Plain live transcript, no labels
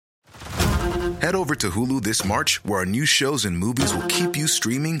Head over to Hulu this March, where our new shows and movies will keep you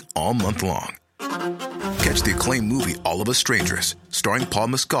streaming all month long. Catch the acclaimed movie All of Us Strangers, starring Paul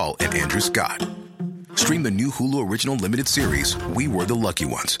Mescal and Andrew Scott. Stream the new Hulu original limited series We Were the Lucky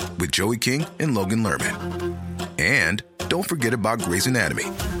Ones with Joey King and Logan Lerman. And don't forget about Grey's Anatomy.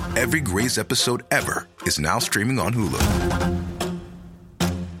 Every Grey's episode ever is now streaming on Hulu.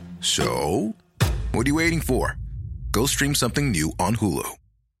 So, what are you waiting for? Go stream something new on Hulu.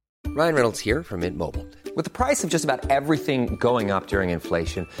 Ryan Reynolds here from Mint Mobile. With the price of just about everything going up during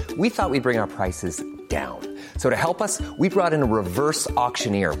inflation, we thought we'd bring our prices down. So to help us, we brought in a reverse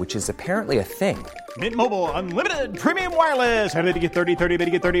auctioneer, which is apparently a thing. Mint Mobile Unlimited Premium Wireless. How to get 30, 30, bit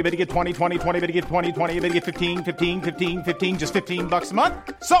to get 30, bit to get 20, 20, 20, bit to get 20, 20, bit to get 15, 15, 15, 15, just $15 a month?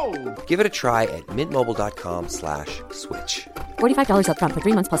 Sold! Give it a try at mintmobile.com/switch. $45 up front for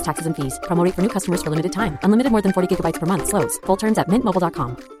 3 months plus taxes and fees. Promo rate for new customers for limited time. Unlimited more than 40 gigabytes per month. Slows full terms at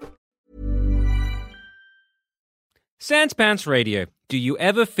mintmobile.com. Sans Pants Radio. Do you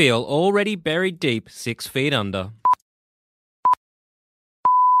ever feel already buried deep 6 feet under?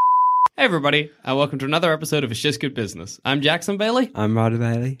 Hey everybody, and welcome to another episode of It's Just Good Business. I'm Jackson Bailey. I'm Ryder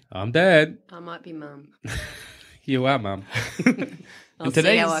Bailey. I'm Dad. I might be Mum. You are Mum. I'll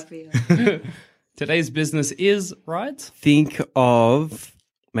see how I feel. Today's business is, right? Think of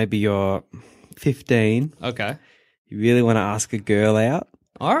maybe you're 15. Okay. You really want to ask a girl out.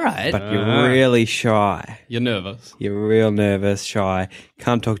 All right. But you're really shy. You're nervous. You're real nervous, shy.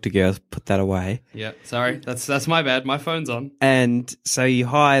 Can't talk to girls. Put that away. Yeah, sorry. That's my bad. My phone's on. And so you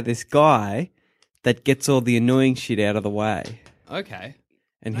hire this guy that gets all the annoying shit out of the way. Okay.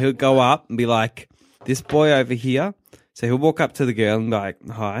 And he'll go up and be like, this boy over here. So he'll walk up to the girl and be like,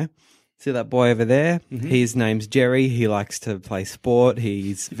 hi. See that boy over there? Mm-hmm. His name's Jerry. He likes to play sport.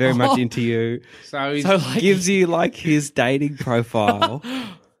 He's very much into you. So he gives you like his dating profile.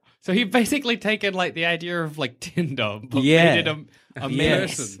 So he basically taken like the idea of like Tinder, but yeah. made it a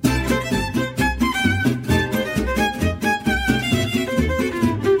person.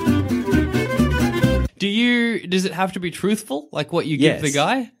 Does it have to be truthful? Like what you give the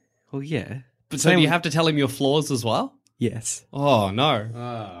guy? Well, yeah. But so do you have to tell him your flaws as well? Yes. Oh, no.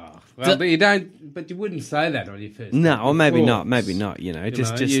 Oh. Well, but you don't. But you wouldn't say that on your first. No, or maybe not. Maybe not. You know,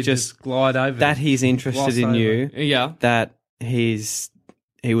 just glide over that he's interested in you. Yeah. That he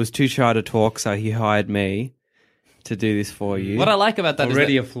was too shy to talk, so he hired me to do this for you. What I like about that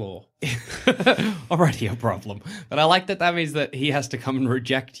already is a flaw, already a problem. But I like that means that he has to come and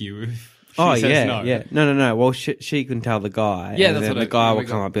reject you. If she says no. Yeah. No. Well, she can tell the guy. Yeah, and that's then what the guy will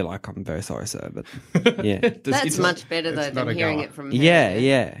come up and be like, "I'm very sorry, sir," but yeah, That's much better though than hearing it from her.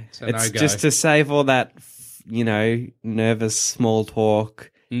 Yeah. So it's no-go. just to save all that, nervous small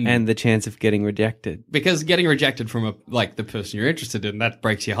talk and the chance of getting rejected. Because getting rejected from the person you're interested in, that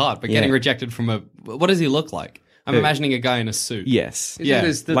breaks your heart. But getting rejected from what does he look like? I'm imagining a guy in a suit. Yes. Yeah.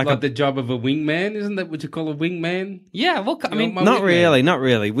 Isn't this like the job of a wingman? Isn't that what you call a wingman? Yeah, well, I mean... Not really.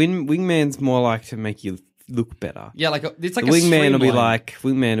 Wingman's more like to make you look better. Yeah, it's like the a wingman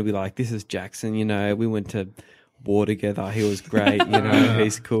streamline. will be like, this is Jackson, we went to war together, he was great,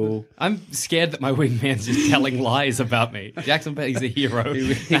 he's cool. I'm scared that my wingman's just telling lies about me. Jackson Bailey's a hero,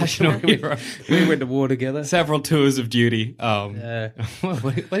 national hero. We went to war together. Several tours of duty. What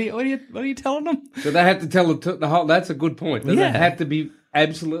are you telling them? So they have to tell the whole... That's a good point. They have to be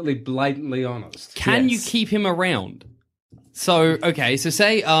absolutely blatantly honest. Can you keep him around? So, okay, so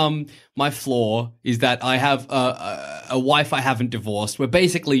say my flaw is that I have a wife I haven't divorced. We're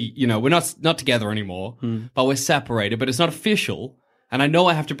basically, we're not together anymore, but we're separated, but it's not official. And I know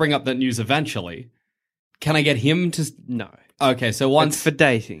I have to bring up that news eventually. Can I get him to... No. Okay, so once... It's for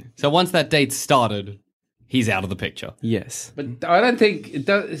dating. So once that date started, he's out of the picture. Yes. But I don't think it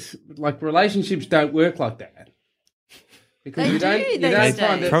does... Like, relationships don't work like that. Because They you don't days.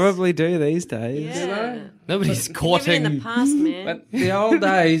 find it... Probably do these days. Yeah. Nobody's Give it courting... in the past, man. But the old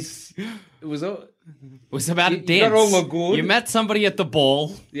days, it was all... It was about a You dance. got all look good. You met somebody at the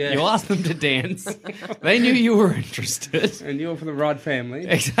ball. Yeah. You asked them to dance. They knew you were interested. And you're from the right family.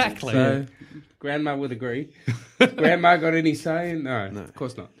 Exactly. So, Grandma would agree. Grandma got any say? No, of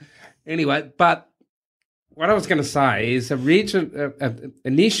course not. Anyway, but what I was going to say is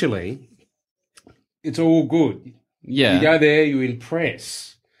initially, it's all good. Yeah. You go there, you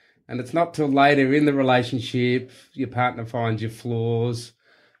impress. And it's not till later in the relationship, your partner finds your flaws.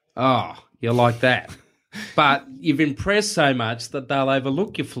 Oh, you're like that. But you've impressed so much that they'll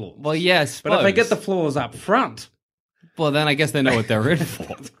overlook your flaws. Well, yes. But if they get the flaws up front, well, then I guess they know what they're in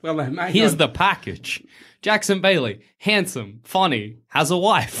for. well, they may Here's not. the package. Jackson Bailey, handsome, funny, has a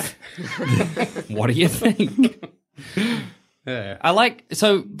wife. What do you think? Yeah. I like.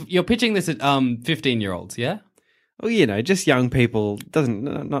 So you're pitching this at 15-year-olds, yeah? Well, just young people.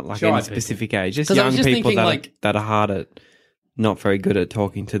 Not like Shy any people. specific age. Just 'Cause I young was just people thinking, that are hard at, not very good at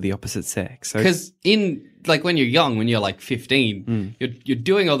talking to the opposite sex. So, Because when you're young, when you're like 15, you're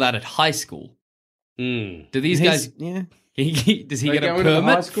doing all that at high school. Do these guys? yeah, Does he They get a go into the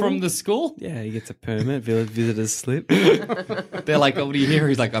high permit school? from the school? yeah, he gets a permit, visitor's slip. They're like, oh, what do you hear?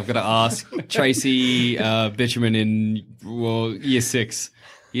 He's like, I've got to ask Tracy Bitumen in year 6,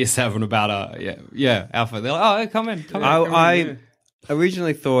 year 7 about Alpha. They're like, oh, come in. I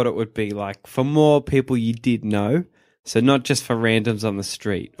originally thought it would be like for more people you did know, so not just for randoms on the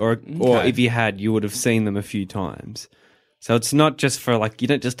street, or if you had, you would have seen them a few times. So it's not just for like, you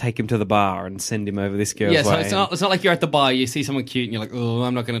don't just take him to the bar and send him over this girl's Yeah, so way. it's not like you're at the bar, you see someone cute, and you're like, oh,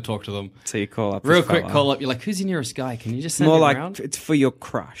 I'm not going to talk to them. So you call up Real this quick fella. call up. You're like, who's your nearest guy? Can you just send More him like around? it's for your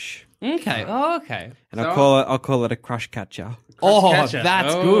crush, Okay. Oh, okay. and I'll call it a crush catcher. catcher.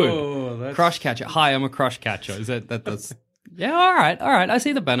 That's Oh, good. that's- Crush catcher. Hi, I'm a crush catcher. Is that's yeah? All right. I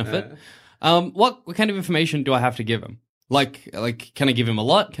see the benefit. What kind of information do I have to give him? Like, can I give him a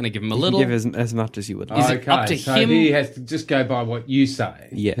lot? Can I give him a You little? can give as much as you would. Is it up to so him? he has to just go by what you say.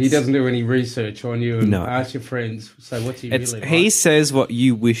 Yes. He doesn't do any research on you and No. ask your friends, so what's he It's really he like? says what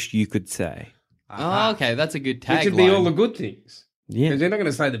you wish you could say. Oh, okay. That's a good tagline. Which would be all the good things. Yeah. Because they're not going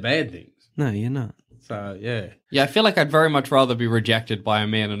to say the bad things. No, you're not. So, yeah. Yeah, I feel like I'd very much rather be rejected by a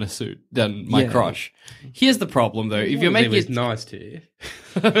man in a suit than my Yeah. crush. Here's the problem, though. If you're What making if he was it nice to you.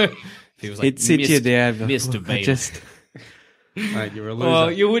 he was like, He'd sit you down, Mr. "Look, I Bader. just Mate, you're a loser. Well,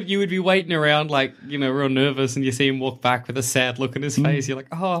 you would be waiting around like, real nervous, and you see him walk back with a sad look on his face. You're like,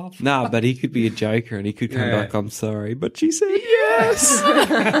 oh, Nah, but he could be a joker and he could come Yeah. back, I'm sorry, but she said yes.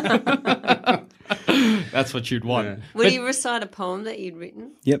 that's what you'd want. Would he recite a poem that you'd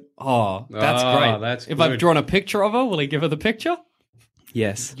written? Yep. Oh, that's Oh, great. that's if I've good. drawn a picture of her, will he give her the picture?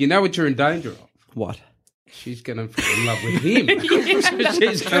 Yes. You know what you're in danger of? What? She's going to fall in love with him. So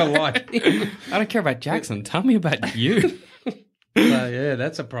she's going to like him. I don't care about Jackson. Tell me about you. So, yeah,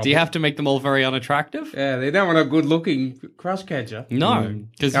 that's a problem. Do you have to make them all very unattractive? Yeah, they don't want a good-looking crush catcher. No,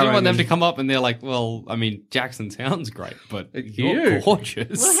 because you All don't right, want them to then. come up and they're like, well, I mean, Jackson sounds great, but you're You.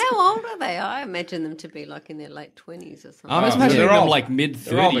 gorgeous. Well, how old are they? I imagine them to be like in their late 20s or something. I'm just Oh, imagining they're them older. like They're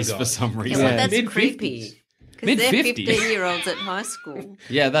mid-30s older for guys. some Yeah, reason. well, that's Mid-50s. creepy. Because they're Mid-50s. 15-year-olds at high school.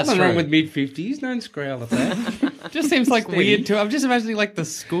 Yeah, that's Nothing true. wrong with mid-50s. Don't scrowl at that. Just seems like weird too. I'm just imagining like the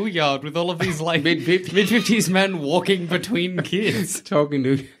schoolyard with all of these like mid-50s men walking between kids. Talking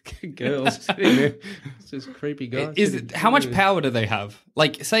to girls sitting there. It's just creepy guys. Is it, how much power do they have?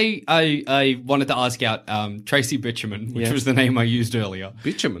 Like, say I wanted to ask out Tracy Bitumen, which Yeah. was the name I used earlier.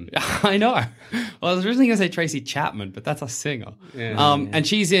 Bitumen. I know. Well, I was originally going to say Tracy Chapman, but that's a singer. And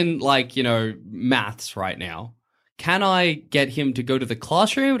she's in like, maths right now. Can I get him to go to the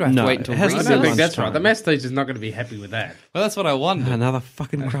classroom? Or do I have No, to wait until it has to I recess? be don't think that's lunchtime. right. The maths teacher's not going to be happy with that. Well, that's what I wondered. Another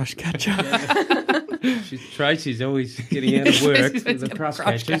fucking crush catcher. Tracy's always getting out of work Tracy's with the getting crush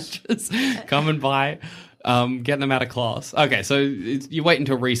catchers. coming by, getting them out of class. Okay, so you wait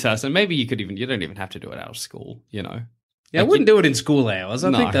until recess, and maybe you don't even have to do it out of school, Yeah, I wouldn't do it in school hours. I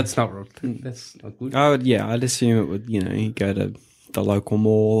No. think that's not good. I'd assume it would, you go to the local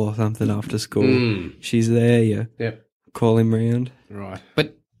mall or something after school. She's there, you Yep. call him round. Right.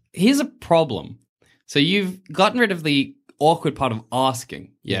 But here's a problem. So you've gotten rid of the awkward part of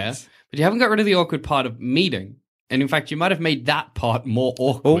asking, Yes. but you haven't got rid of the awkward part of meeting. And in fact, you might have made that part more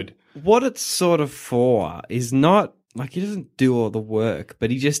awkward. What it's sort of for is not, like, he doesn't do all the work, but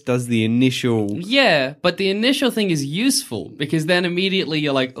he just does the initial... Yeah, but the initial thing is useful because then immediately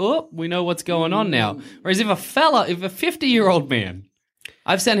you're like, oh, we know what's going on now. Whereas if a 50-year-old man,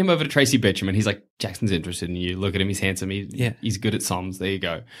 I've sent him over to Tracy Bitumen. He's like, Jackson's interested in you. Look at him. He's handsome. He's good at sums. There you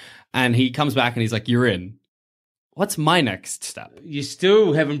go. And he comes back and he's like, you're in. What's my next step? You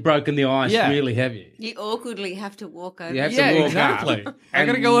still haven't broken the ice, Yeah. really, have you? You awkwardly have to walk over. You have Yeah, to walk exactly. up. I'm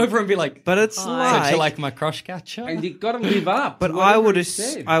going to go over and be like, But it's so like... you like my crush catcher? And you got to live up. But to I whatever would he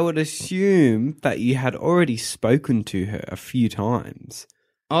said. I would assume that you had already spoken to her a few times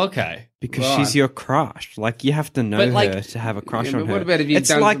Okay. because Right. she's your crush. Like, you have to know But, like- her to have a crush Yeah, on but her. what about if you've it's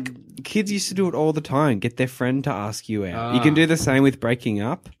done like some- kids used to do it all the time. Get their friend to ask you out. You Ah. can do the same with breaking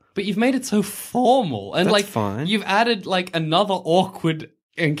up. But you've made it so formal. And That's like, fine. you've added like another awkward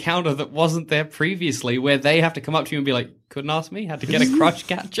encounter that wasn't there previously where they have to come up to you and be like, couldn't ask me how to get a crush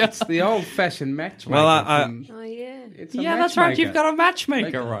catcher. It's the old-fashioned matchmaker. Well, I- from- Oh, yeah. it's a Yeah, that's right. matchmaker. You've got a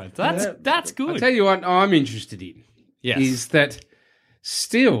matchmaker, right? That's good. I'll tell you what I'm interested in. Yes. Is that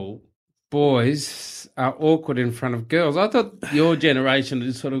still boys are awkward in front of girls. I thought your generation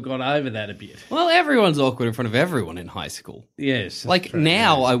had sort of got over that a bit. Well, everyone's awkward in front of everyone in high school. Yes. Like true,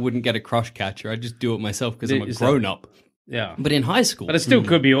 now, yeah. I wouldn't get a crush catcher. I just do it myself because I'm a Is that- grown up. Yeah. But in high school, But it still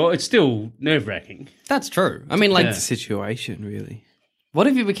could be, it's still nerve-wracking. that's true. I mean, like, It's a situation, really. what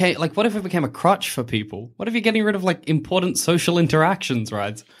if it became a crutch for people? What if you're getting rid of like important social interactions,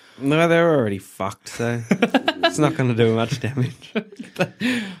 right? No, they're already fucked, so it's not going to do much damage.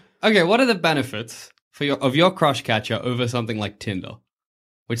 Okay, what are the benefits of your crush catcher over something like Tinder,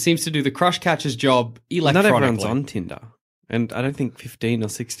 which seems to do the crush catcher's job electronically? Not everyone's on Tinder. And I don't think 15 or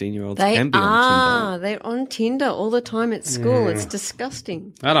 16-year-olds They can be on are. They're on Tinder all the time at school. It's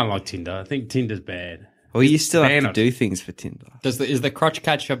disgusting. I don't like Tinder. I think Tinder's bad. Tinder. Well, you still have ban to it. do things for Tinder. Is the crush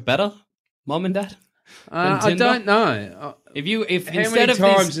catcher better, Mom and Dad? I Tinder? don't know. If How instead many of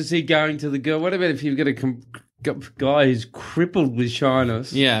times this, is he going to the girl? What about if you've got a guy who's crippled with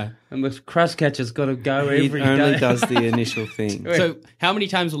shyness? yeah. And the crush catcher's got to go He every only day. does the initial thing So how many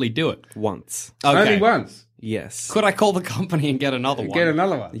times will he do it? once. Okay. Only once. Yes. Could I call the company and get another one? Get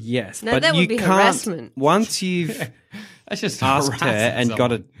another one. Yes, No, but that you would be can't. harassment. Once you've That's just asked her harassing and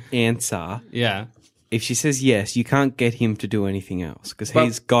got someone. an answer, Yeah. if she says yes, you can't get him to do anything else because But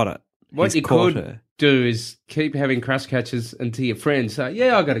he's got it. What He's you caught could her. do is keep having crush catchers until your friends say,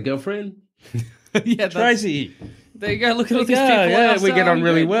 "Yeah, I got a girlfriend, Yeah, Tracy." there you go. Look at all these Yeah, people. yeah, else we get are on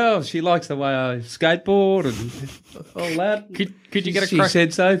really good. well. She likes the way I skateboard and all that. Could you get a She crush?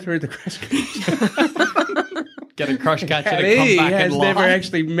 said so through the crush catcher. Get a crush catcher And to come he back has and never lie.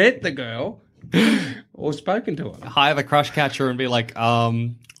 actually met the girl or spoken to her. Hire the crush catcher and be like,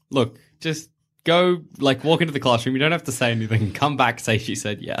 look, just go, like, walk into the classroom. You don't have to say anything. Come back, say she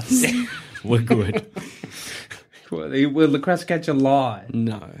said yes. We're good. Will the crush catcher lie?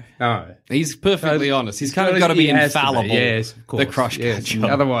 No. No. He's perfectly honest. He's kind of He got to be has infallible. Yes, of course. The crush Yes. catcher.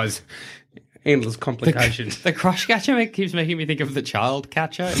 Otherwise, endless complications. The crush catcher keeps making me think of the child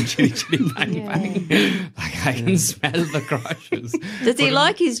catcher and Chitty Chitty Bang Bang. Like, I can smell the crushes. Does he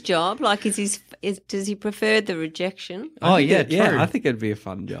like his job? Like, does he prefer the rejection? Oh, yeah, true. Yeah, I think it'd be a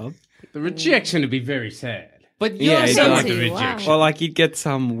fun job. The rejection would be very sad. But Yeah, you're he so does. like the Wow. rejection. Or like you'd get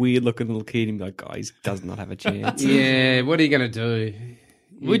some weird looking little kid and be like, oh, he does not have a chance. Yeah, what are you going to do?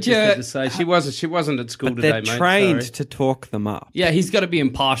 Would just you- have to say she wasn't at school But today, they're mate. trained sorry. to talk them up. Yeah, he's got to be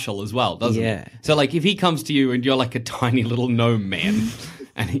impartial as well, doesn't Yeah. he? So, like, if he comes to you and you're like a tiny little gnome man,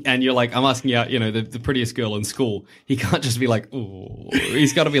 and you're like, I'm asking you out, the prettiest girl in school, he can't just be like, ooh.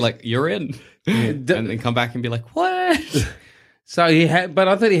 He's got to be like, you're in. And then come back and be like, what? So he had, but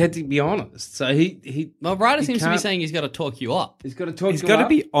I thought he had to be honest. So he Well, Ryder he seems to be can't- saying he's got to talk you up. he's got to talk. He's you got to up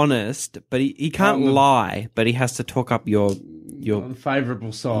be honest, but he can't lie, but he has to talk up your. on the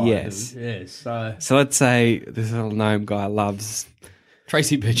favourable side. Yes. yes. So So let's say this little gnome guy loves,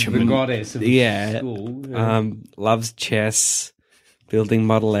 Tracy the Bitchman. goddess of yeah, school. loves chess, building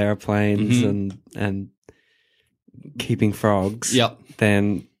model airplanes, and keeping frogs. Yep.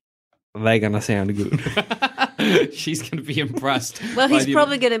 Then they're gonna sound good. She's going to be impressed. Well, by he's the-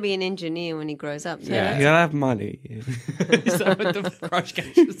 probably going to be an engineer when he grows up. So You that's- gotta have money. Is that what the crush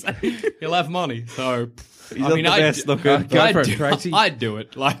catcher say? He'll have money, so He's not the best looking. Go I'd for it, do, Tracy. I'd do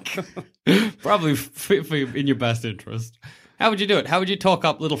it. Like, probably for in your best interest. How would you do it? How would you talk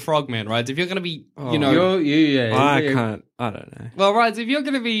up little frogman, right? If you're going to be, I can't. I don't know. well, right? If you're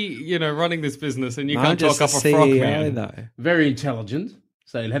going to be, running this business and you I'm can't just talk up a CEO frogman, though. very intelligent.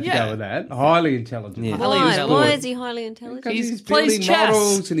 So you'll have to Yeah. go with that. Highly intelligent. Yeah. Highly Why? intelligent. Why is he highly intelligent? Because He's he's plays building chess.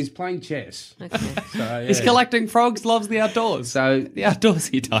 models and he's playing chess. Okay. So yeah. he's collecting frogs, loves the outdoors. So The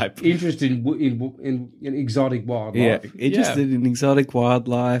outdoorsy type. interested in exotic wildlife. Yeah, interested in exotic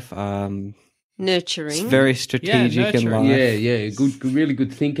wildlife. Nurturing. It's very strategic in nurturing. life. Yeah, good, really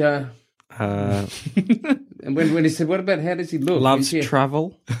good thinker. And when he said, "What about how does he look?" Loves Yeah.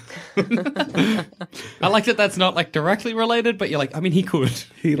 travel. I like that. That's not like directly related, but you're like, I mean, he could.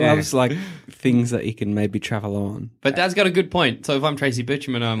 He loves like things that he can maybe travel on. But Dad's got a good point. So if I'm Tracy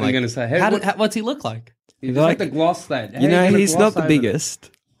Bitchman, I'm like, gonna say, what's he look like? You Like- just have to gloss that. How You are know, gonna he's gloss not the over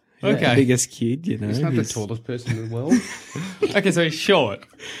biggest. He's not Okay. the biggest kid. You know, He's not the tallest person in the world. Okay, so he's short.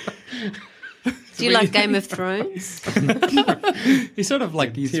 Do you like Game of Thrones? He's sort of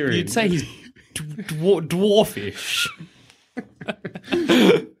like Tyrion. you'd say he's dwarfish.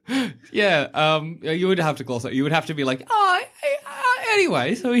 Yeah, you would have to gloss it. You would have to be like,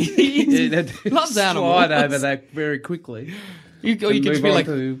 anyway, so he loves animals. Slide over that very quickly. You could And just move be on like,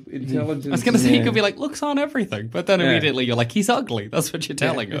 to intelligence. I was going to say, you could be like, looks on everything, but then immediately you're like, he's ugly. That's what you're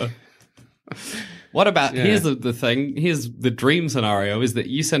telling her. What about, here's the thing, here's the dream scenario, is that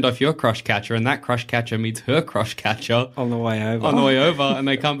you send off your crush catcher and that crush catcher meets her crush catcher on the way over. on the way over and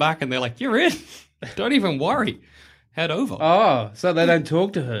they come back and they're like, you're in. Don't even worry. Head over. Oh, so they don't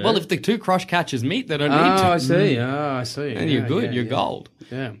talk to her. Well, if the two crush catchers meet, they don't need to. I see. Oh, I see. And you're good. You're gold.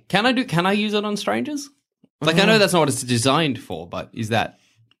 Yeah. Can I use it on strangers? Like, I know that's not what it's designed for, but is that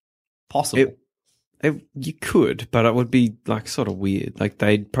possible? You could, but it would be like sort of weird. Like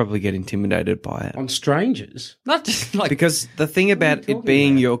they'd probably get intimidated by it. On strangers? Not just like Because the thing about it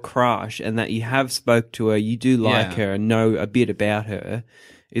being your crush and that you have spoke to her, you do like her and know a bit about her,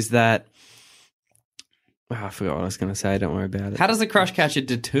 is that I forgot what I was going to say. Don't worry about it. How does the crush catcher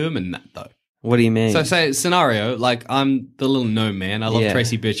determine that though? What do you mean? So say scenario, like I'm the little gnome man. I love Yeah.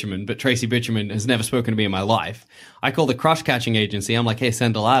 Tracy Bitcherman, but Tracy Bitcherman has never spoken to me in my life. I call the crush catching agency. I'm like, hey,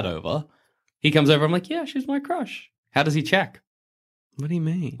 send a lad over. He comes over. I'm like, yeah, she's my crush. How does he check? What do you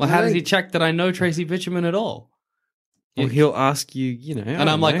mean? Well, how does he check that I know Tracy Bitcherman at all? Well, he'll ask you, you know. And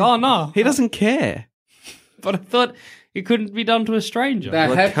I'm like, oh no. He doesn't care. But I thought it couldn't be done to a stranger. They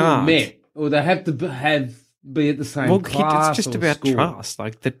Well, it have to can't. admit, or they have to be at the same Well, class it's just or about school. trust.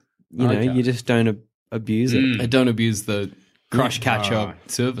 Like that, you know, Okay. you just don't abuse it. I don't abuse the crush catcher Alright.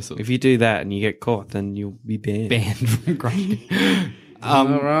 services. If you do that and you get caught, then you'll be banned. Banned from crush. All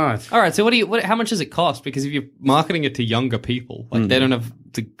right. All right. So how much does it cost? Because if you're marketing it to younger people, like they don't have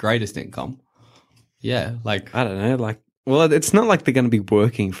the greatest income. Yeah. Like, I don't know. Like, well, it's not like they're going to be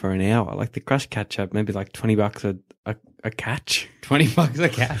working for an hour. Like the crush catcher, maybe like $20 a catch. $20 a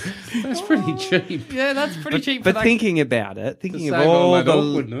cat. That's pretty cheap. Yeah, that's pretty cheap. But for that. thinking about it, thinking of save all all that the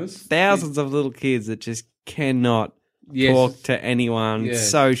awkwardness. thousands of little kids that just cannot Yes. talk to anyone, Yes,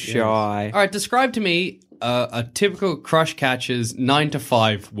 so yes. shy. All right. Describe to me a typical crush catcher's 9 to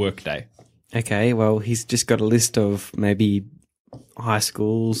 5 workday. Okay, well, he's just got a list of maybe high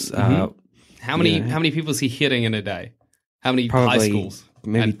schools, How many Yeah. how many people is he hitting in a day? How many probably high schools?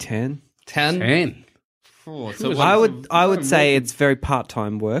 maybe And 10. 10? 10. Oh, so I would say it's very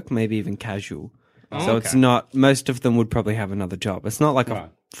part-time work, maybe even casual. So it's okay. not, most of them would probably have another job. It's not like Right.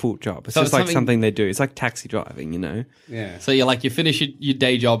 a full job. It's So just it's like something- something they do. It's like taxi driving, you know? Yeah. So you finish your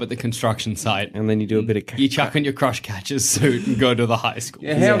day job at the construction site. And then you do a bit of You chuck on your crush catcher's suit and go to the high school.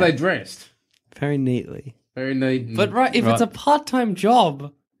 Yeah, how are they dressed? very neatly. Very neat. But if it's a part-time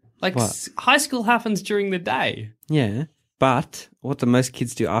job, like What? high school happens during the day. Yeah. But what do most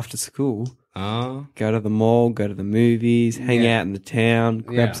kids do after school? Oh. Go to the mall, go to the movies, hang Yeah. out in the town,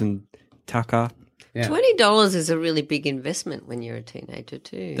 grab Yeah. some tucker. Yeah. $20 is a really big investment when you're a teenager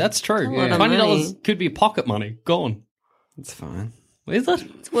too. That's true. a lot of $20 money. could be pocket money. Gone. It's fine. Is it?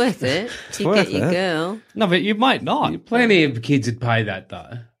 It's worth it. You worth get your it. girl. No, but you might not. Plenty of kids would pay that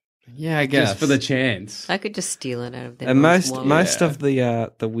though, Yeah, I guess. just for the chance. I could just steal it out of their And mum's most wallet. most of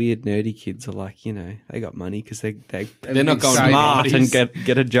the weird nerdy kids are like, you know, they got money because they're They're not going to smart and parties.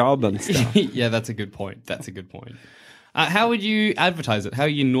 get a job and stuff. Yeah, that's a good point. How would you advertise it? How are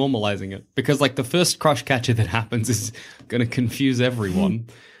you normalizing it? Because like the first crush catcher that happens is going to confuse everyone.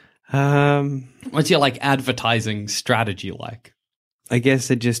 What's your like advertising strategy like? I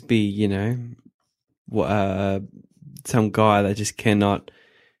guess it'd just be, you know, some guy that just cannot.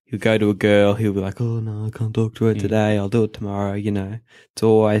 He'll go to a girl. He'll be like, "Oh no, I can't talk to her today. I'll do it tomorrow." You know, it's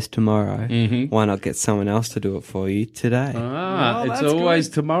always tomorrow. Why not get someone else to do it for you today? Ah, Oh, it's that's always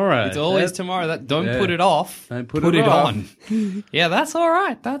good. tomorrow. It's always That- tomorrow. Don't yeah. put it off. Don't put it it off. on. Yeah, that's all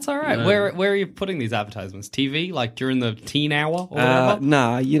right. That's all right. Where are you putting these advertisements? TV, like during the teen hour or whatever?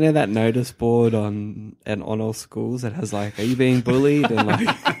 Nah, you know that notice board on all schools that has like, "Are you being bullied?" and like,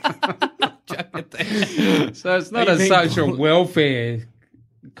 So it's not Are a you being social bullied? welfare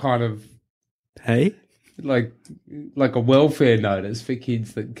kind of "Hey, like a welfare notice for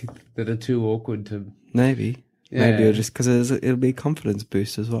kids that are too awkward to. maybe Yeah. it'll just because it'll be a confidence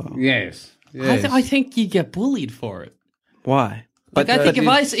boost as well." Yes. yes. I think you get bullied for it. Why? Like, I think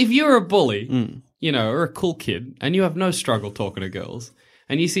if you're a bully, Mm. you know, or a cool kid, and you have no struggle talking to girls,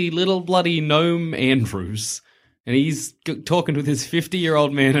 and you see little bloody gnome Andrews, and he's talking with his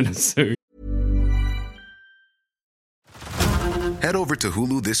 50-year-old man in a suit. Head over to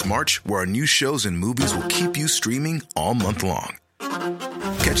Hulu this March, where our new shows and movies will keep you streaming all month long.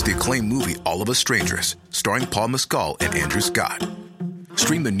 Catch the acclaimed movie All of Us Strangers, starring Paul Mescal and Andrew Scott.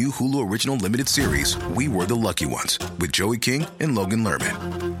 Stream the new Hulu original limited series We Were the Lucky Ones with Joey King and Logan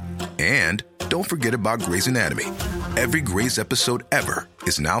Lerman. And don't forget about Grey's Anatomy. Every Grey's episode ever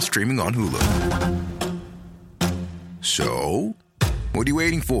is now streaming on Hulu. So, what are you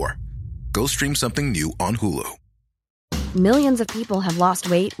waiting for? Go stream something new on Hulu. Millions of people have lost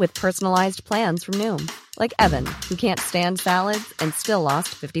weight with personalized plans from Noom. Like Evan, who can't stand salads and still lost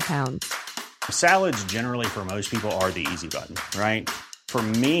 50 pounds. Salads generally for most people are the easy button, right? For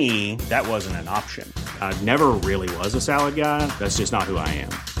me, that wasn't an option. I never really was a salad guy. That's just not who I am.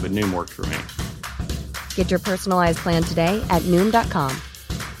 But Noom worked for me. Get your personalized plan today at Noom.com.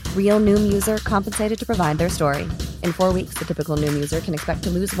 Real Noom user compensated to provide their story. In 4 weeks, the typical Noom user can expect to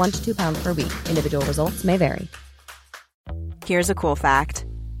lose 1 to 2 pounds per week. Individual results may vary. Here's a cool fact.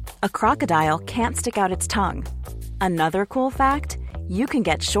 A crocodile can't stick out its tongue. Another cool fact, you can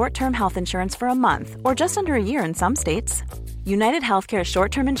get short-term health insurance for a month or just under a year in some states. United Healthcare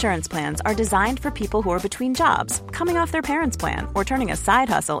short-term insurance plans are designed for people who are between jobs, coming off their parents' plan, or turning a side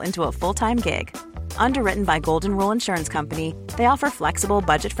hustle into a full-time gig. Underwritten by Golden Rule Insurance Company, they offer flexible,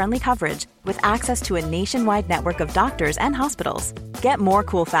 budget-friendly coverage with access to a nationwide network of doctors and hospitals. Get more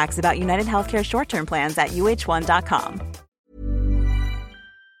cool facts about United Healthcare short-term plans at uh1.com.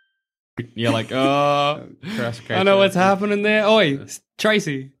 You're like, oh, I know what's happening there. Oi,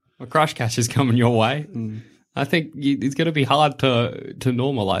 Tracy, a crush catcher's coming your way. I think it's going to be hard to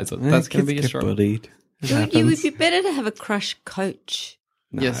normalize it. That's going to be a struggle. It would be better to have a crush coach.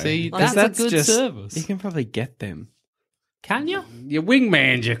 No. Yeah, see, Like, that's a good service. You can probably get them. Can you? Your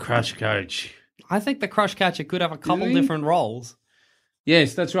wingman's your crush coach. I think the crush catcher could have a couple different roles.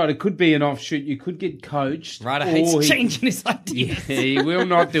 Yes, that's right. It could be an offshoot. You could get coached. Ryder hates changing his ideas. Yeah, he will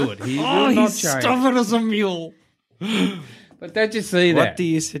not do it. He will not he's change. stubborn as a mule. But don't you see that? What do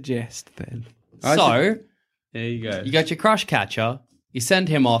you suggest then? So, there you go. You got your crush catcher. You send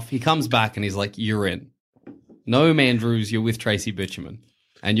him off. He comes back and he's like, you're in. No, Andrews, you're with Tracy Bitumen.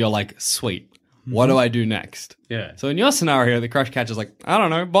 And you're like, sweet. What do I do next? Yeah. So in your scenario, the crush catcher's like, I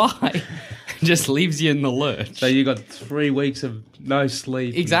don't know, bye. Just leaves you in the lurch. So you got 3 weeks of no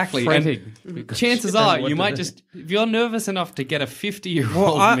sleep. Exactly. Fretting. And chances are you might just, if you're nervous enough to get a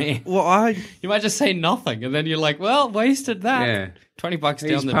 50-year-old man, you might just say nothing. And then you're like, well, wasted that. Yeah. $20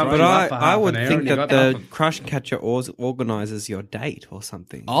 down the pumping drain. But up for I half would an hour think and you that got the nothing. crush catcher organizes your date or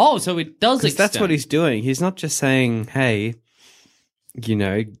something. Oh, so it does Because that's extend. what he's doing. He's not just saying, hey, you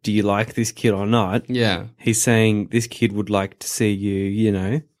know, do you like this kid or not? Yeah. He's saying this kid would like to see you, you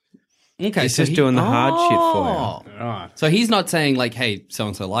know. Okay, He's so just doing the hard shit for you. Right. So he's not saying like, hey,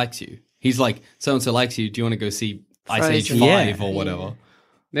 so-and-so likes you. He's like, so-and-so likes you. Do you want to go see Ice Age 5 Yeah. or whatever?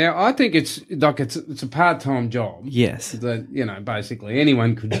 Now, I think it's like it's a part-time job. Yes. That, you know, basically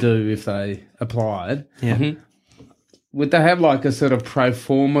anyone could do if they applied. Yeah. Mm-hmm. Would they have like a sort of pro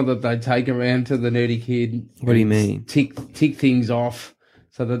forma that they take around to the nerdy kid? What do you and mean? Tick things off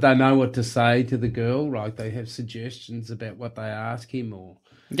so that they know what to say to the girl. Like they have suggestions about what they ask him, or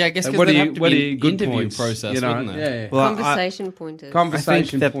Yeah, I guess So because what there'd are have you- to what be are your an good interview points, process, you know? wouldn't there? Yeah. Well, Conversation pointers.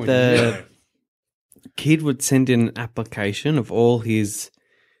 Conversation that point. the kid would send in an application of all his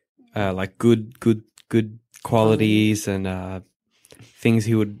like good qualities and things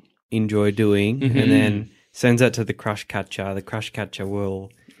he would enjoy doing, and then sends that to the crush catcher. The crush catcher will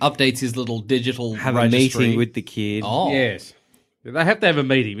Updates his little digital have registry. a meeting with the kid. Oh, Yes. They have to have a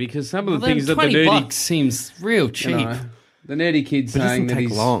meeting because some of the Well, things then that the $20 nerdy, seems real cheap. you know, the nerdy kid's But it saying doesn't that take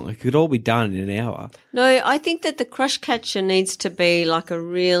he's long. It could all be done in an hour. No, I think that the crush catcher needs to be like a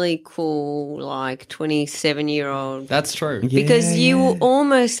really cool, like 27-year-old. That's true. Because you will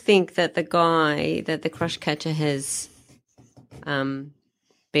almost think that the guy that the crush catcher has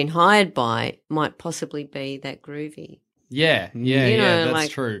been hired by might possibly be that groovy. Yeah, yeah, You know, that's like-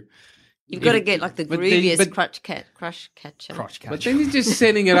 true. You've got to get like the but the- grooviest but- crush catcher. Crotch catcher. But then he's just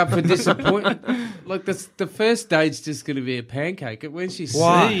setting it up for disappointment. Like the first date's just going to be a pancake. And when she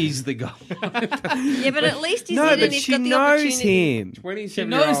Why? sees the guy, Yeah, but at least he's No, in and but he's she got the knows opportunity. him. She 27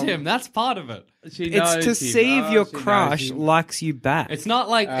 knows him. That's part of it. It's to see if your crush likes you back. It's not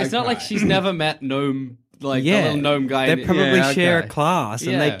like Okay. she's never met gnome like yeah, the little gnome guy. They probably Yeah, share a okay. class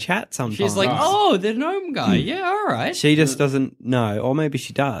and Yeah. they chat sometimes. She's like, oh, the gnome guy. Yeah, all right. she just doesn't know, or maybe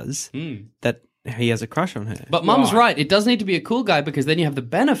she does, that he has a crush on her. But Mum's right. It does need to be a cool guy because then you have the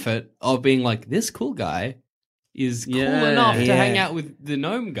benefit of being like, this cool guy is cool Yeah. enough to Yeah. hang out with the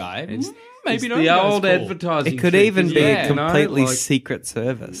gnome guy. It's Maybe the gnome guy's old cool. advertising. It could trick, even isn't be it? Yeah. a You know, completely like- secret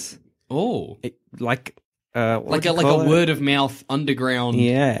service. Oh, Like like a word of mouth underground.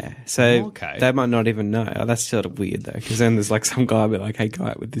 Yeah, so Okay. they might not even know. Oh, that's sort of weird though, because then there's like some guy be like, "Hey, go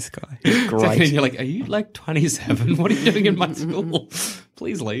out with this guy." He's And great. you're like, are you like 27? What are you doing in my school?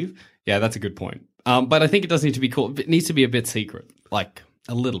 Please leave. Yeah, that's a good point. But I think it does need to be cool. It needs to be a bit secret, like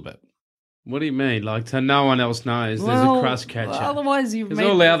a little bit. What do you mean? Like, so no one else knows there's Well, a crush catcher. Otherwise, you Because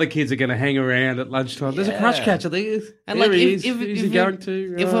all the other kids are going to hang around at lunchtime. There's a crush catcher. There And like, he if, is. Who's he if, going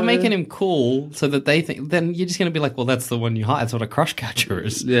to? if we're making him cool so that they think, then you're just going to be like, well, that's the one you hire. That's what a crush catcher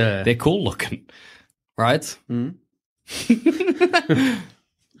is. Yeah. They're cool looking. Right?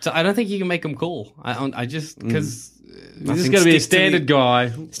 So I don't think you can make them cool. I just, because This is going to be a standard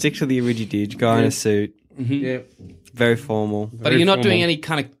guy. Stick to the origi-dig guy in a suit, Yeah. very formal. But you're not doing any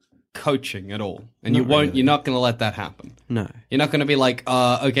kind of coaching at all, and you're not going to let that happen. No. You're not going to be like,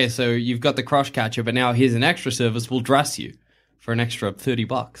 okay, so you've got the crush catcher, but now here's an extra service. We'll dress you for an extra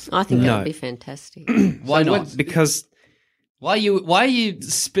 $30. I think that would be fantastic. Why not? Because why are you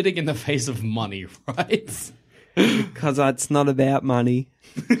spitting in the face of money, right? Because it's not about money.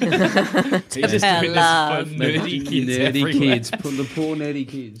 It's about love. Nerdy kids, the poor nerdy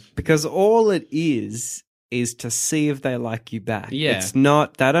kids. Because all it is to see if they like you back. Yeah. It's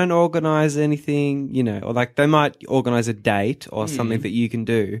not, they don't organise anything, you know, or like they might organise a date or something that you can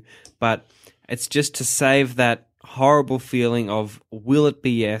do, but it's just to save that horrible feeling of will it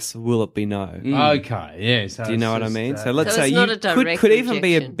be yes, will it be no? Okay, yeah. So do you know what I mean? So let's So say it's you not a direct could even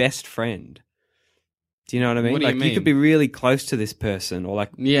be a rejection. best friend. Do you know what I mean? What do you like mean? you could be really close to this person or like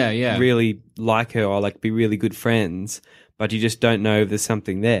Yeah. really like her or like be really good friends, but you just don't know if there's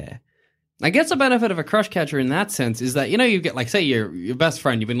something there. I guess the benefit of a crush catcher in that sense is that, you know, you get like, say your best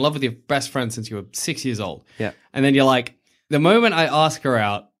friend, you've been in love with your best friend since you were 6 years old. Yeah. And then you're like, the moment I ask her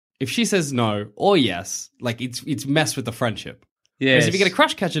out, if she says no or yes, like it's messed with the friendship. Yeah. Whereas if you get a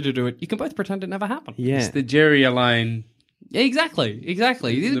crush catcher to do it, you can both pretend it never happened. Yeah. It's the Jerry Elaine. Yeah, exactly.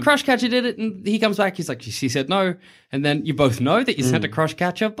 The crush catcher did it, and he comes back, he's like, she said no, and then you both know that you sent a crush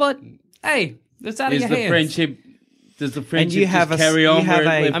catcher, but hey, it's out of your hands. Does the friendship you have just a- carry you on have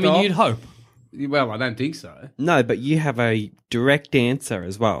where it a- left I mean, off? you'd hope. Well, I don't think so. No, but you have a direct answer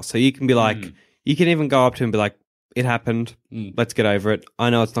as well. So you can be like, you can even go up to him and be like, it happened. Let's get over it. I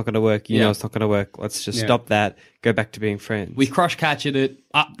know it's not going to work. You know it's not going to work. Let's just stop that. Go back to being friends. We crush catchered it.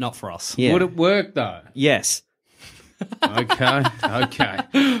 Not for us. Yeah. Would it work, though? Yes. Okay.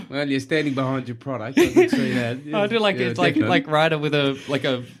 Well, you're standing behind your product. I can see that. I do like Yeah, it's like definitely. Ryder with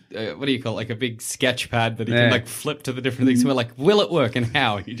a what do you call it? Like a big sketch pad that he can like flip to the different things. We're like, will it work and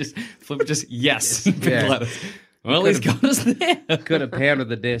how? And you just flip just yes. Big Yeah. letters. Well, he's got us there. Could have pounded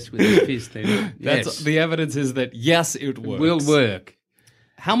the desk with his fist. Then. That's Yes. the evidence is that yes, it works. Will work.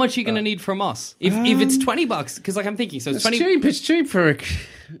 How much are you going to need from us? If it's $20, because like I'm thinking, so it's It's 20. cheap. It's cheap for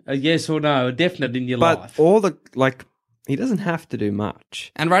a yes or no, a definite in your But life. all the, like, he doesn't have to do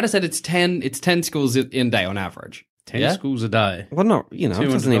much. And Ryder said it's 10 schools in a day on average. 10 schools a day. Well, not, you know, it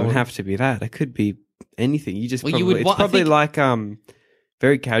doesn't even $200. have to be that. It could be anything. You just Well, you probably, would it's want- I probably think- like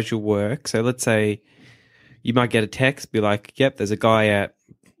very casual work. So let's say you might get a text, be like, yep, there's a guy at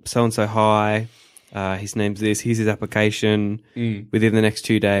so-and-so high. His name's this. Here's his application. Within the next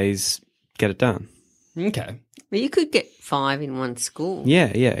 2 days, get it done. Okay. Well, you could get 5 in one school. Yeah.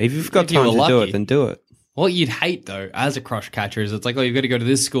 If you've got If you time were to do lucky. it, then do it. What you'd hate though, as a crush catcher, is it's like, oh, you've got to go to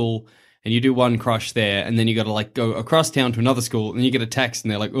this school and you do one crush there, and then you got to like go across town to another school, and then you get a text, and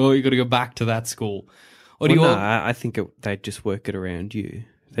they're like, oh, you got to go back to that school. Or do Well, you? no, all- I think they'd just work it around you.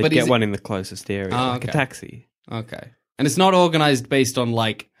 They'd But is get it- one in the closest area, like a okay. taxi. Okay, and it's not organized based on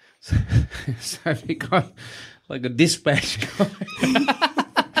like. So we got like a dispatch guy.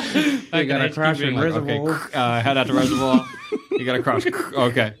 You got a crush in Reservoir. Okay, head out to Reservoir. You got a crush.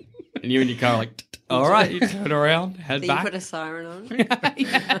 Okay, and you and your car are like, all right, you turn around, head So you back. put a siren on.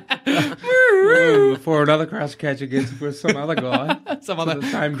 Before another crush catcher gets with some other guy. Some To other the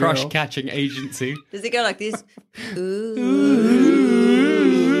same crush girl. catching agency. Does it go like this? Ooh.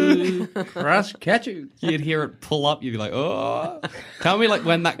 Crush catcher. You'd hear it pull up. You'd be like, oh. Tell me, like,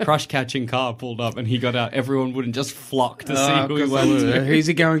 when that crush catching car pulled up and he got out, everyone wouldn't just flock to see who he went to. Who's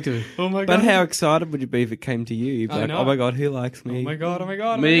he going to? Oh my But god! how excited would you be if it came to you? You'd be I like, know. oh my God, who likes me? Oh my god! Oh my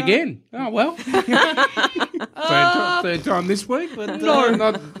god! Oh Me my God. again. Oh, well. Third time this week, but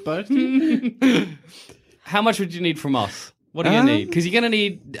not boasting. How much would you need from us? What do you need? Because you're going to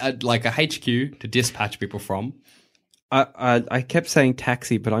need like a HQ to dispatch people from. I kept saying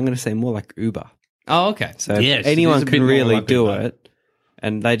taxi, but I'm going to say more like Uber. Oh, okay. So Yes, it anyone is a bit can more really like do Uber. it,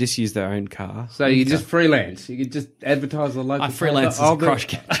 and they just use their own car. So you just freelance. You can just advertise the local. I freelance as paper. a crush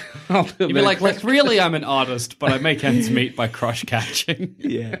catcher. I'll do a You'd be bit like, of look, really, I'm an artist, but I make ends meet by crush catching.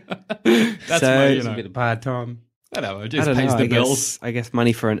 Yeah. That's So- my, It's a bit of part time. whatever. It I just don't pays know. the bills. I guess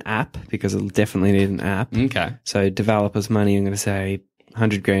money for an app because it'll definitely need an app. Okay. So developers' money, I'm going to say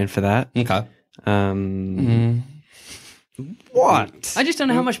 100 grand for that. Okay. What? I just don't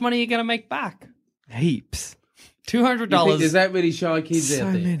know how much money you're going to make back. Heaps. You think $200. there's that many shy kids So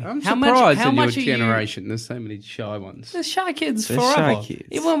out there? many. I'm How much- surprised how in your much are you- generation. There's so many shy ones. There's shy kids There's forever. shy kids.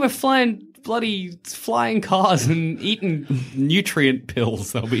 Even when we're flying bloody flying cars and eating nutrient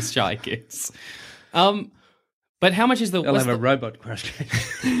pills, there'll be shy kids. But how much is the? They'll what's have a the- robot crush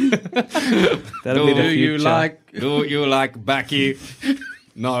catcher. That'll be the Do you future. like? Do you like Becky?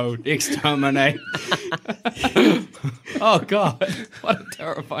 No, exterminate. Oh God, what a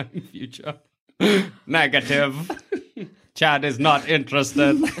terrifying future. Negative. Chad is not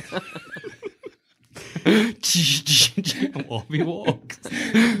interested. While he walks.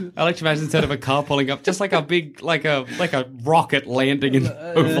 I like to imagine instead of a car pulling up, just like a big, like a rocket landing in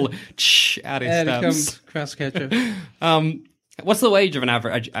oval. Out his And steps. comes cross catcher. What's the wage of an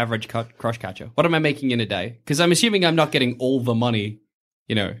average crush catcher? What am I making in a day? Because I'm assuming I'm not getting all the money.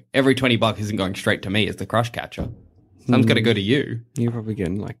 You know, every $20 isn't going straight to me as the crush catcher. Some's got to go to you. You're probably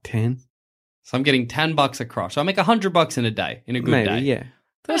getting like 10. So I'm getting $10 a crush. So I make $100 in a day, in a good Maybe, day. yeah.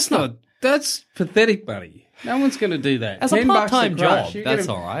 That's pathetic, buddy. No one's going to do that. As a $10 part-time crush, job, you're that's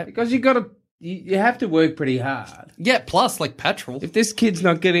gonna- all right. Because you have to work pretty hard. Yeah, plus like petrol. If this kid's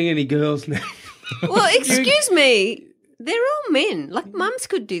not getting any girls now, Well, excuse me. They're all men. Like, mums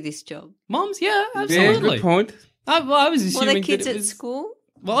could do this job. Mums, yeah, yeah, absolutely. good point. I was assuming Well, the kids that it at was... school.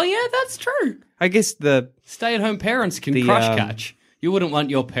 Well, yeah, that's true. I guess the Stay-at-home parents can The, crush catch. You wouldn't want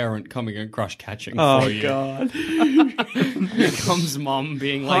your parent coming and crush catching for you. God. Here comes mom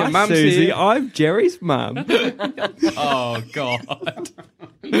being Hi, like, Mum's Susie. here. I'm Jerry's mum. oh, God.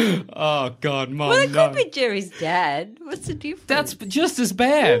 Oh, God, mom, Well, it no. could be Jerry's dad. What's the difference? That's just as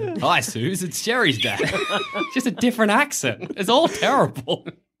bad. Hi, Suze. It's Jerry's dad. Just a different accent. It's all terrible.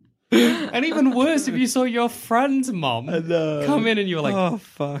 And even worse if you saw your friend's mom come in and you were like, Oh,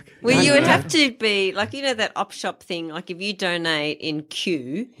 fuck. Well, you would have to be like, you know, that op shop thing. Like, if you donate in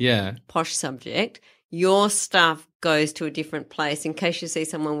Q, yeah. posh subject, your stuff goes to a different place in case you see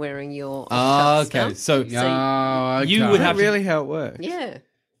someone wearing your op Oh, shop okay. stuff. So Oh, okay. you would Is that have to... really how it works? Yeah.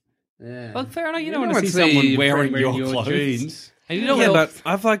 Yeah. Well, fair enough. You You don't don't want to see wanna see someone your wearing friend your wearing your clothes. jeans. And you don't Yeah, want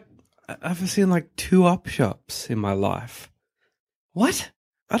to... but I've seen like 2 op shops in my life. What?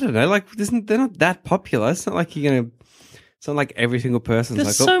 I don't know. Like, they're not that popular. It's not like you're gonna. It's not like every single person's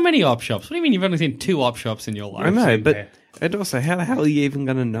There's like. so many op shops. What do you mean you've only seen 2 op shops in your life? I know, seen but that. and also, how the hell are you even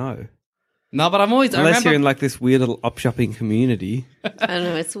gonna know? No, but I'm always... I Unless remember, you're in like this weird little op shopping community. I don't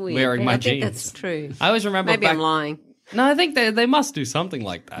know. It's weird. Wearing but my I think jeans. that's true. I always remember Maybe back... I'm lying. No, I think they must do something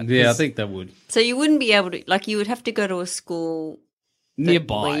like that. Yeah, I 'cause think they would. So you wouldn't be able to, like, you would have to go to a school that-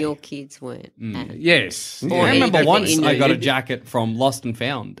 nearby. where your kids weren't at. Yes. Or I remember even once in I got a your- jacket from Lost and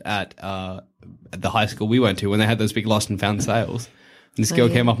Found at the high school we went to when they had those big Lost and Found sales. And this girl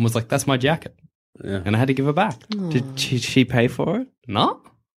came up and was like, "That's my jacket," and I had to give her back. Did she pay for it? No,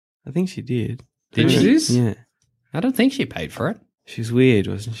 I think she did. did she? This? Yeah. I don't think she paid for it. She's weird,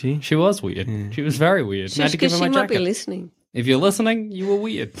 wasn't she? She was weird. She was very weird. I had to give Because her she my might be jacket. listening. If you're listening, you were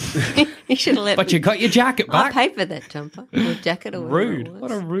weird, You should have let but me. you got your jacket I back. paid for that jumper or jacket or whatever Rude. it was.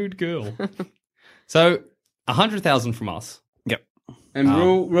 What a rude girl. So 100,000 from us. Yep. And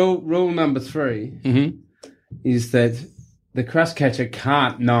rule number 3 Mm-hmm. is that the crush catcher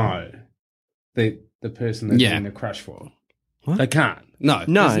can't know the person they're Yeah. doing the crush for. What? They can't. No,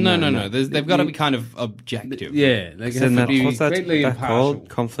 No, there's- no, no. no. They've got to be kind of objective. Yeah, they Isn't have to that, be what's that completely that impartial. called?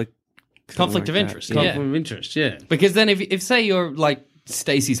 Conflict. Conflict something of like interest. that. Yeah. Conflict of interest, yeah. Because then if say you're like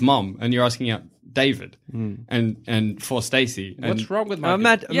Stacey's mom and you're asking out David and for Stacey. What's wrong with my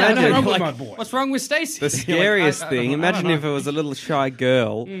Imagine, Yeah, I know, imagine you're with like, my boy? what's wrong with Stacey? the scariest thing. Imagine if it was a little shy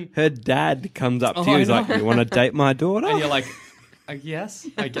girl. Her dad comes up to you. I He's like, know. "You want to date my daughter?" And you're like, yes,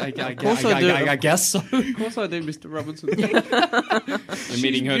 I guess so. Of course I do, Mr. Robinson. I'm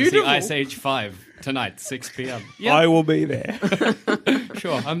meeting her to see Ice Age 5 tonight, 6 p.m. Yeah, I will be there.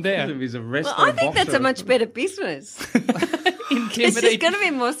 sure, I'm there. If he's a wrestler, Well, I think that's a much better business. It's just Intimidate, going to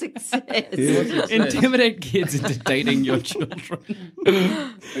be more success. intimidate kids into dating your children.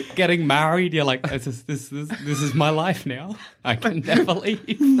 Getting married, you're like, this is my life now. I can never leave.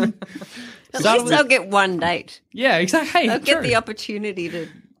 At least they'll get one date. Yeah, exactly. Hey, They'll get true. the opportunity to.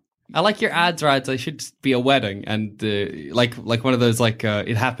 I like your ads, right? They should be a wedding and like one of those like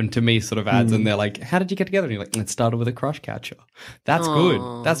it happened to me sort of ads, and they're like, "How did you get together?" And you're like, "It started with a crush catcher." That's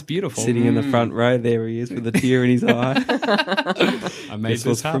good. That's beautiful. Sitting in the front row, there he is with a tear in his eye. I made This this,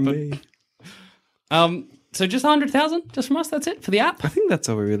 was from happen. me. So just 100,000, just from us. That's it for the app. I think that's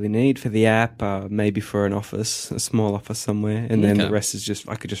all we really need for the app. Maybe for an office, a small office somewhere, and then Okay. the rest is just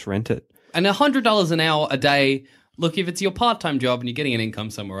I could just rent it. And $100 an hour a day. Look, if it's your part-time job and you're getting an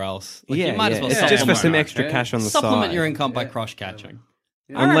income somewhere else, like, you might as well It's just for supplement, some extra cash on the supplement side. your income by crush catching.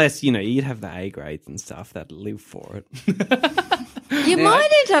 Unless you'd have the A grades and stuff that live for it. You might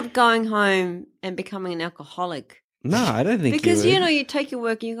end up going home and becoming an alcoholic. No, I don't think Because, you would. you take your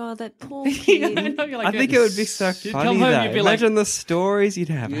work and you go, oh, that poor Yeah, kid. I know, you're like, I think it would be so You'd funny come home, though. you'd be like- Imagine the stories you'd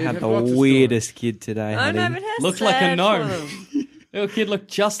have. You'd had have the lots of weirdest kid today. I know, honey. but how Looked like a sad gnome. for them. Little kid looked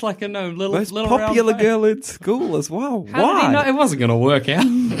just like a gnome. Little, Most little popular round face. girl in school as well. How did he Why? know it wasn't going to work out?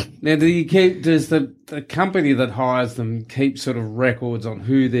 Now, does the company that hires them keep sort of records on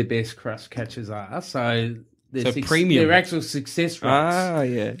who their best crush catchers are? So their, So premium. their actual success rates. Ah,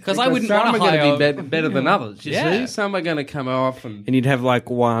 yeah. Because I wouldn't some want are to hire... going to be better than others, you Yeah. see? Some are going to come off and... And you'd have like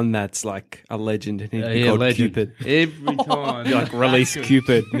one that's like a legend, and he'd be called legend. Cupid. Every time. You'd like release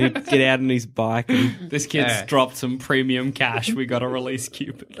Cupid, and he'd get out on his bike. And This kid's dropped some premium cash. We got to release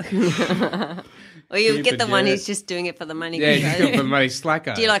Cupid. Or you get the one yeah. who's just doing it for the money. Yeah, he's got the most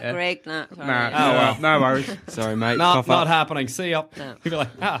slacker. Do you like yeah. Greg? No. Sorry. No worries. sorry, mate. No, cough not up. happening. See ya. No. You'd be like,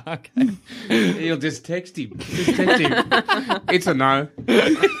 okay. He'll just text him. It's a no.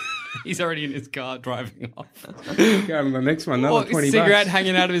 He's already in his car driving off. Go to the next one. Another Or 20 cigarette bucks.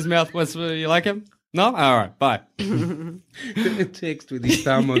 hanging out of his mouth. You like him? No? All right, bye. A text with his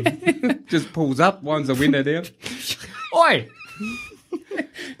thumb on. Just pulls up, winds the window down. Oi!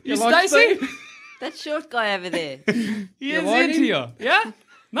 You like Stacey? Steve? That short guy over there. He is like into him? you. Yeah?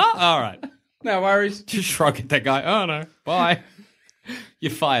 No? All right. No worries. Just shrug at that guy. Oh, no. Bye. You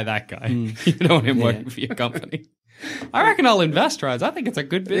fire that guy. You don't want him working for your company. I reckon I'll invest, Rose. I think it's a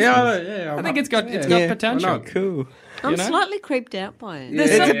good business. Yeah, I think it's got Yeah, potential. why not? Cool. I'm You know? slightly creeped out by it. There's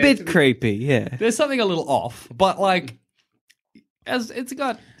It's some- a bit creepy, yeah. There's something a little off, but like, as it's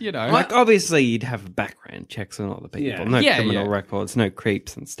got, you know, Like, obviously, you'd have background checks on all the people. Yeah. No Yeah, criminal yeah. records, no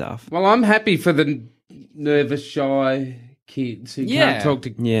creeps and stuff. Well, I'm happy for the nervous, shy kids who Yeah. can't talk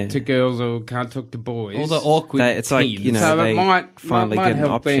to Yeah. to girls or can't talk to boys. all the awkward It's like, teens. you know, so they it might finally get an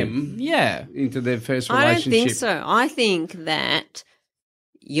help option. them Yeah. into their first I don't relationship. think so. I think that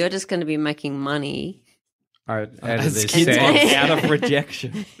you're just going to be making money. Out of As their kids sex. Out of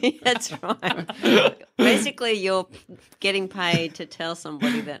rejection. That's right. Basically, you're getting paid to tell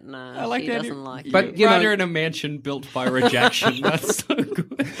somebody that I like she that. doesn't like you. But, you Rather know- in a mansion built by rejection. That's so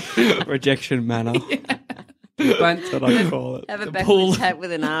good. Rejection manner. But That's what I call it. Have a pool. backwards hat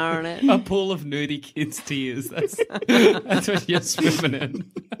with an R on it. A pool of nerdy kids' tears. That's what you're swimming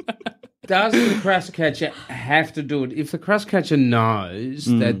in. does the crust catcher have to do it? If the crust catcher knows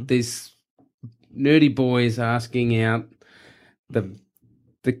that this nerdy boy is asking out the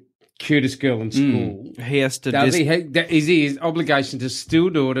cutest girl in school, He has to does just... is his obligation to still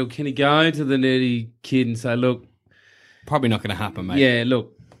do it, or can he go to the nerdy kid and say, "Look, Probably not going to happen, mate. yeah,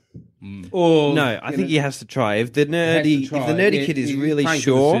 look," or No, I think he has to try. If the nerdy kid is really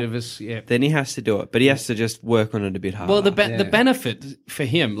sure, then he has to do it. But he has to just work on it a bit harder. Well, the benefit for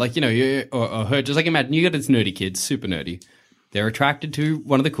him, like, you know, you or her, just like imagine you got this nerdy kid, super nerdy. They're attracted to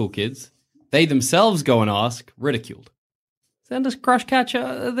one of the cool kids. They themselves go and ask, ridiculed. Then does Crush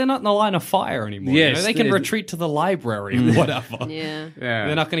Catcher, they're not in the line of fire anymore. Yes, you know? They can they're- retreat to the library or whatever. Yeah.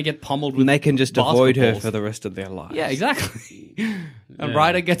 They're not going to get pummeled with and they can just avoid her basketballs. for the rest of their lives. Yeah, exactly. And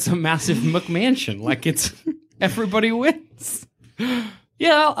Ryder gets a massive McMansion. Like, it's everybody wins.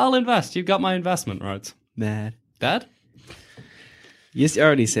 Yeah, I'll invest. You've got my investment, Rhodes. Mad. Dad? Yes, I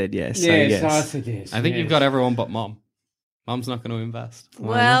already said yes. So yes. I said yes. I think you've got everyone but Mom. Mom's not going to invest.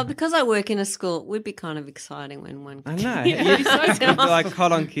 Well, because I work in a school, it would be kind of exciting when one. I know. You'd be like,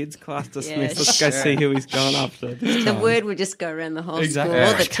 hot on kids, class dismissed. Yeah. Let's go see who he's going after. The word would just go around the whole Exactly. school.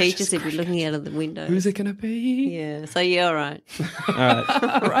 All the teachers would be looking out of the window. Who's it going to be? Yeah, so yeah, all right. All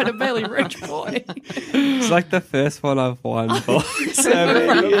right. Ryder Bailey, rich boy. It's like the first one I've won for. So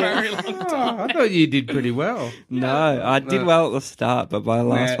Very long time. Oh, I thought you did pretty well. no, I did well at the start, but my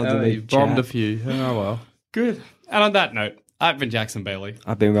last one's a bit you bombed a chat. few. Oh well. Good. And on that note, I've been Jackson Bailey.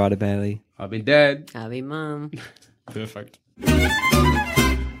 I've been Ryder Bailey. I've been Dad. I'll be mum. Perfect.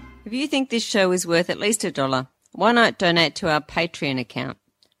 If you think this show is worth at least $1, why not donate to our Patreon account?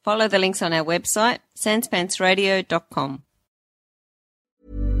 Follow the links on our website, sanspantsradio.com.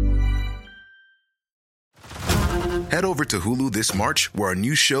 Head over to Hulu this March, where our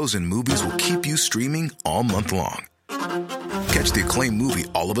new shows and movies will keep you streaming all month long. Catch the acclaimed movie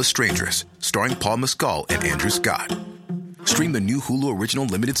All of Us Strangers, starring Paul Mescal and Andrew Scott. Stream the new Hulu original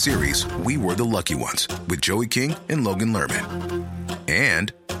limited series We Were the Lucky Ones with Joey King and Logan Lerman.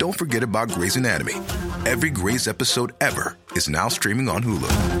 And don't forget about Grey's Anatomy. Every Grey's episode ever is now streaming on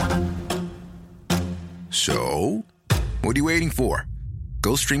Hulu. So, what are you waiting for?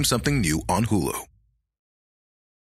 Go stream something new on Hulu.